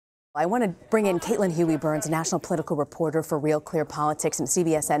I want to bring in Caitlin Huey-Burns, national political reporter for Real Clear Politics and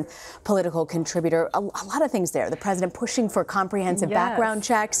CBSN political contributor. A lot of things there. The president pushing for comprehensive background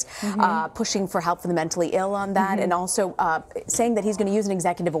checks, pushing for help for the mentally ill on that, and also saying that he's going to use an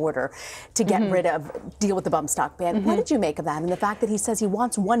executive order to get deal with the bump stock ban. What did you make of that and the fact that he says he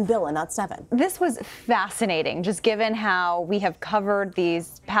wants one bill and not seven? This was fascinating, just given how we have covered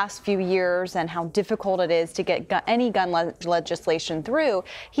these past few years and how difficult it is to get any gun legislation through.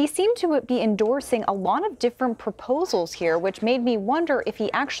 He seemed to be endorsing a lot of different proposals here, which made me wonder if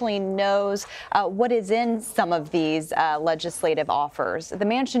he actually knows what is in some of these legislative offers. The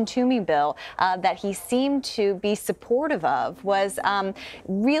Manchin-Toomey bill that he seemed to be supportive of was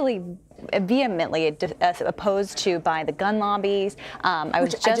really vehemently opposed to by the gun lobbies. I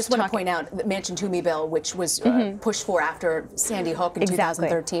just want to point out the Manchin-Toomey bill, which was pushed for after Sandy Hook in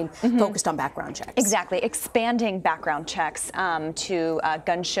 2013, focused on background checks. Exactly, expanding background checks to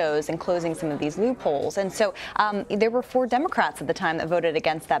gun shows and closing some of these loopholes. And so there were 4 Democrats at the time that voted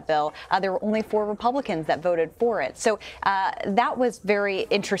against that bill. There were only 4 Republicans that voted for it. So that was very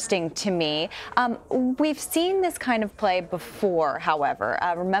interesting to me. We've seen this kind of play before, however.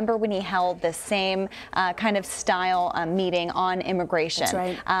 Remember when he held the same kind of style meeting on immigration.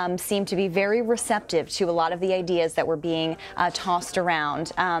 That's right. Seemed to be very receptive to a lot of the ideas that were being tossed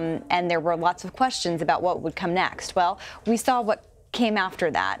around, and there were lots of questions about what would come next. Well, we saw what came after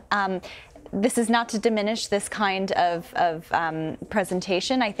that. This is not to diminish this kind of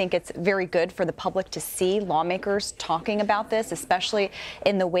presentation. I think it's very good for the public to see lawmakers talking about this, especially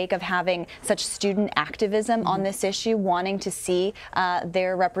in the wake of having such student activism on this issue, wanting to see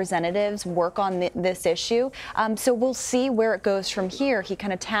their representatives work on this issue. So we'll see where it goes from here. He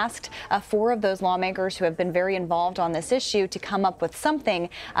kind of tasked 4 of those lawmakers who have been very involved on this issue to come up with something.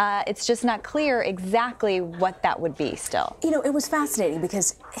 It's just not clear exactly what that would be still. You know, it was fascinating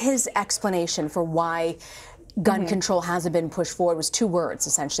because his explanation for why gun control hasn't been pushed forward was 2 words,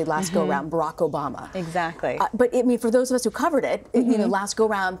 essentially, last go-around, Barack Obama. Exactly. But, I mean, for those of us who covered it, you know, last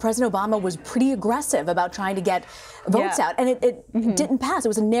go-around, President Obama was pretty aggressive about trying to get votes out, and it didn't pass. It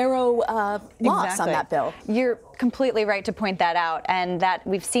was a narrow loss on that bill. You're completely right to point that out, and that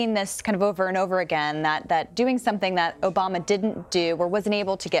we've seen this kind of over and over again, that doing something that Obama didn't do or wasn't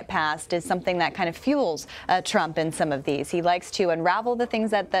able to get passed is something that kind of fuels Trump in some of these. He likes to unravel the things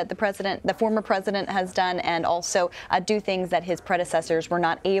that the former president has done, and also do things that his predecessors were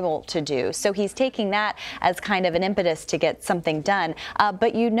not able to do. So he's taking that as kind of an impetus to get something done.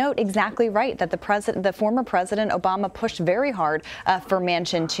 But you note exactly right that the former president Obama pushed very hard for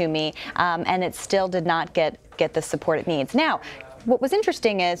Manchin-Toomey, and it still did not get the support it needs. Now, what was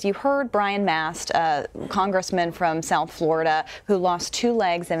interesting is you heard Brian Mast, congressman from South Florida, who lost 2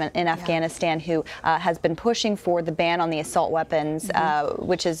 legs in Afghanistan, who has been pushing for the ban on the assault weapons,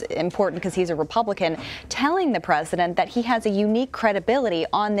 which is important because he's a Republican, telling the president that he has a unique credibility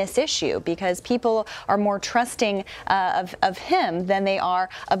on this issue because people are more trusting of him than they are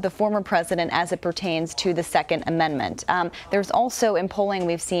of the former president as it pertains to the Second Amendment. There's also, in polling,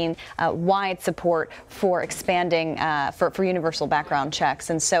 we've seen wide support for expanding for universal background checks,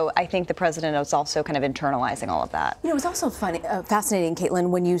 and so I think the president is also kind of internalizing all of that. You know, it was also fascinating, Caitlin,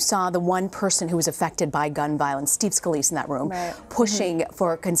 when you saw the one person who was affected by gun violence, Steve Scalise, in that room, pushing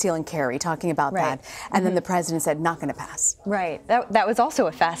for conceal and carry, talking about that, and then the president said, not going to pass. Right. That was also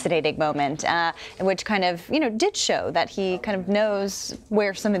a fascinating moment, which kind of, you know, did show that he kind of knows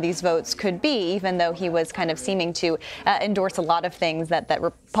where some of these votes could be, even though he was kind of seeming to endorse a lot of things that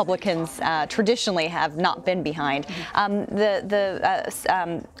Republicans traditionally have not been behind.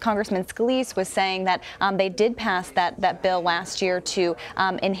 Congressman Scalise was saying that they did pass that bill last year to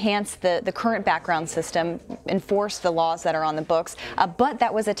enhance the current background system, enforce the laws that are on the books, but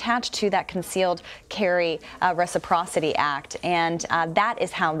that was attached to that Concealed Carry Reciprocity Act, and that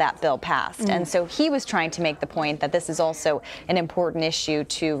is how that bill passed. And so he was trying to make the point that this is also an important issue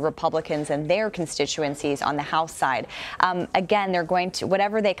to Republicans and their constituencies on the House side. Again, they're going to,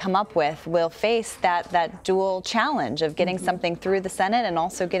 whatever they come up with, will face that dual challenge of getting something through the Senate and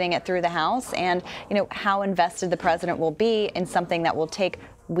also getting it through the House, and you know how invested the president will be in something that will take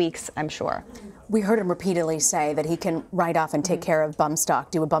weeks, I'm sure. We heard him repeatedly say that he can write off and take care of bump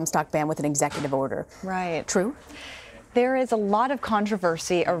stock, do a bump stock ban with an executive order. Right. True? There is a lot of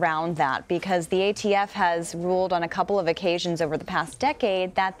controversy around that because the ATF has ruled on a couple of occasions over the past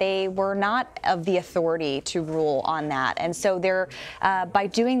decade that they were not of the authority to rule on that. And so they're, by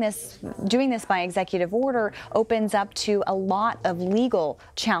doing this by executive order opens up to a lot of legal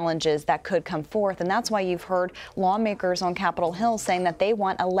challenges that could come forth. And that's why you've heard lawmakers on Capitol Hill saying that they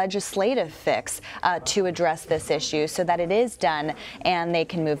want a legislative fix to address this issue so that it is done and they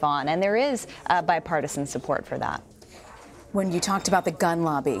can move on. And there is bipartisan support for that. When you talked about the gun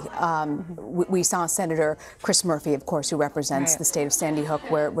lobby, we saw Senator Chris Murphy, of course, who represents the state of Sandy Hook,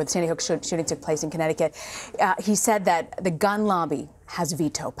 where the Sandy Hook shooting took place in Connecticut. He said that the gun lobby has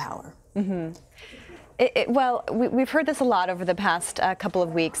veto power. Well, we've heard this a lot over the past couple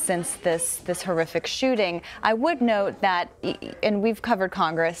of weeks since this horrific shooting. I would note that, and we've covered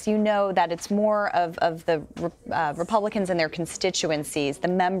Congress, you know that it's more of the Republicans and their constituencies, the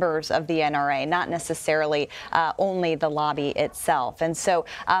members of the NRA, not necessarily only the lobby itself. And so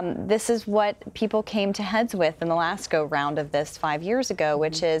this is what people came to heads with in the last go-round of this 5 years ago,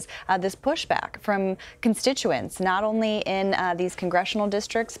 which is this pushback from constituents, not only in these congressional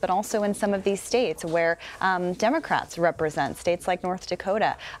districts, but also in some of these states where Democrats represent, states like North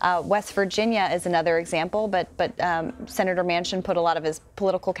Dakota. West Virginia is another example, but Senator Manchin put a lot of his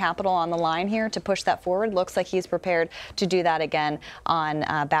political capital on the line here to push that forward. Looks like he's prepared to do that again on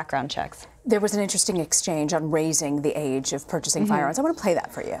background checks. There was an interesting exchange on raising the age of purchasing firearms. I want to play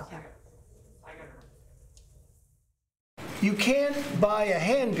that for you. You can't buy a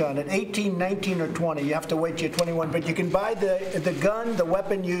handgun at 18, 19, or 20. You have to wait till you're 21. But you can buy the gun, the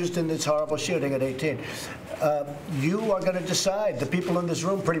weapon used in this horrible shooting at 18. You are going to decide. The people in this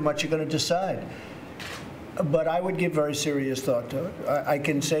room pretty much are going to decide. But I would give very serious thought to it. I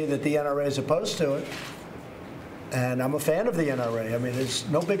can say that the NRA is opposed to it. And I'm a fan of the NRA. I mean, there's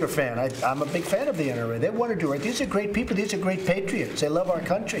no bigger fan. I'm a big fan of the NRA. They want to do right. These are great people. These are great patriots. They love our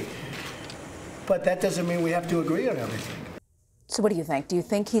country. But that doesn't mean we have to agree on everything. So what do you think? Do you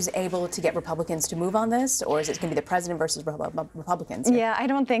think he's able to get Republicans to move on this, or is it going to be the president versus Republicans? Yeah, I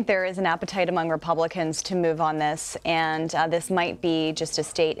don't think there is an appetite among Republicans to move on this, and this might be just a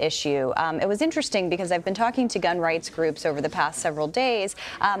state issue. It was interesting because I've been talking to gun rights groups over the past several days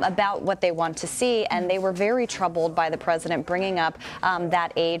about what they want to see, and they were very troubled by the president bringing up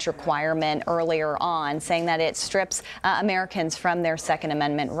that age requirement earlier on, saying that it strips Americans from their Second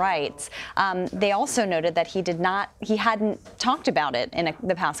Amendment rights. They also noted that he hadn't talked about it in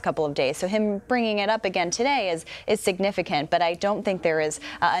the past couple of days. So him bringing it up again today is significant, but I don't think there is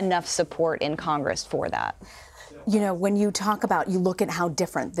enough support in Congress for that. You know, when you talk about, you look at how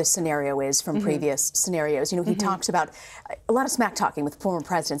different this scenario is from previous scenarios. You know, he talks about a lot of smack talking with former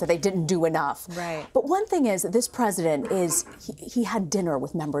presidents that they didn't do enough. Right. But one thing is that this president he had dinner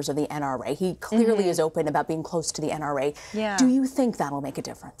with members of the NRA. He clearly is open about being close to the NRA. Yeah. Do you think that'll make a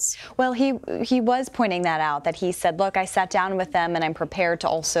difference? Well, he was pointing that out, that he said, look, I sat down with them and I'm prepared to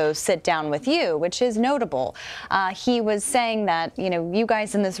also sit down with you, which is notable. He was saying that, you know, you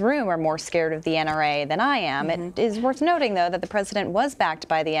guys in this room are more scared of the NRA than I am. It is worth noting, though, that the president was backed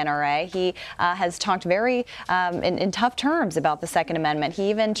by the NRA. He has talked very in tough terms about the Second Amendment. He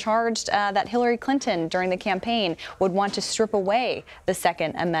even charged that Hillary Clinton during the campaign would want to strip away the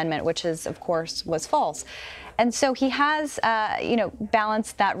Second Amendment, which is, of course, was false. And so he has, you know,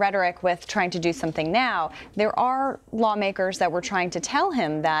 balanced that rhetoric with trying to do something now. There are lawmakers that were trying to tell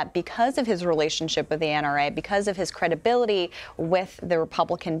him that because of his relationship with the NRA, because of his credibility with the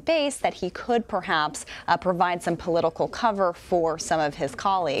Republican base, that he could perhaps provide some political cover for some of his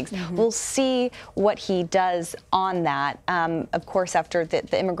colleagues. We'll see what he does on that. Of course, after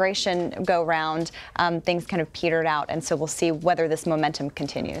the immigration go-round, things kind of petered out, and so we'll see whether this momentum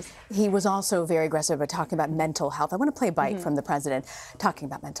continues. He was also very aggressive about talking about mental health. I want to play a bite from the president talking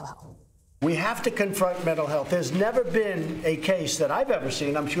about mental health. We have to confront mental health. There's never been a case that I've ever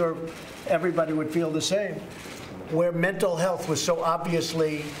seen, I'm sure everybody would feel the same, where mental health was so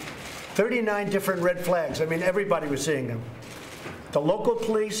obviously 39 different red flags. I mean, everybody was seeing them. The local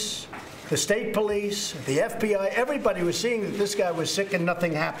police, the state police, the FBI, everybody was seeing that this guy was sick and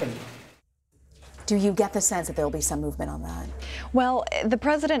nothing happened. Do you get the sense that there will be some movement on that? Well, the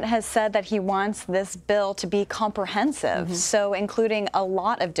president has said that he wants this bill to be comprehensive, so including a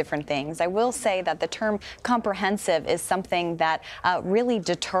lot of different things. I will say that the term comprehensive is something that really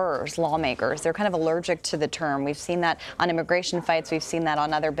deters lawmakers. They're kind of allergic to the term. We've seen that on immigration fights. We've seen that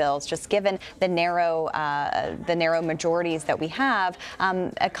on other bills. Just given the narrow majorities that we have,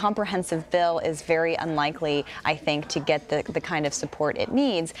 a comprehensive bill is very unlikely, I think, to get the kind of support it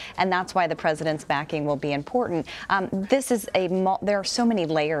needs, and that's why the president's back carjacking will be important. There are so many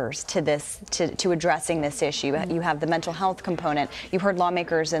layers to this, to addressing this issue. You have the mental health component. You heard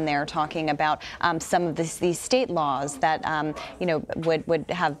lawmakers in there talking about some of these state laws that would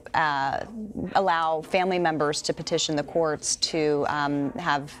have allow family members to petition the courts to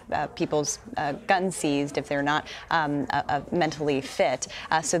have people's guns seized if they're not mentally fit.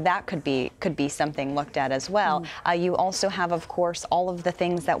 So that could be something looked at as well. You also have, of course, all of the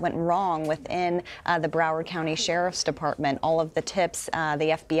things that went wrong within the Broward County Sheriff's Department, all of the tips,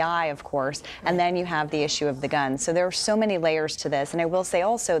 the FBI, of course, and then you have the issue of the guns. So there are so many layers to this. And I will say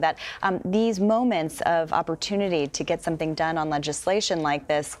also that these moments of opportunity to get something done on legislation like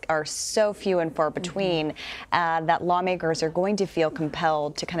this are so few and far between that lawmakers are going to feel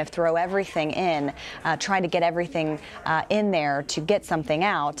compelled to kind of throw everything in, try to get everything in there to get something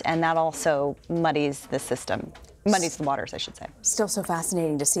out, and that also muddies the system. Muddies the waters, I should say. Still so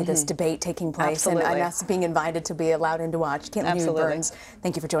fascinating to see this debate taking place. Absolutely. And us being invited to be allowed in to watch. Caitlin Huey-Burns,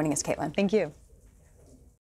 thank you for joining us, Caitlin. Thank you.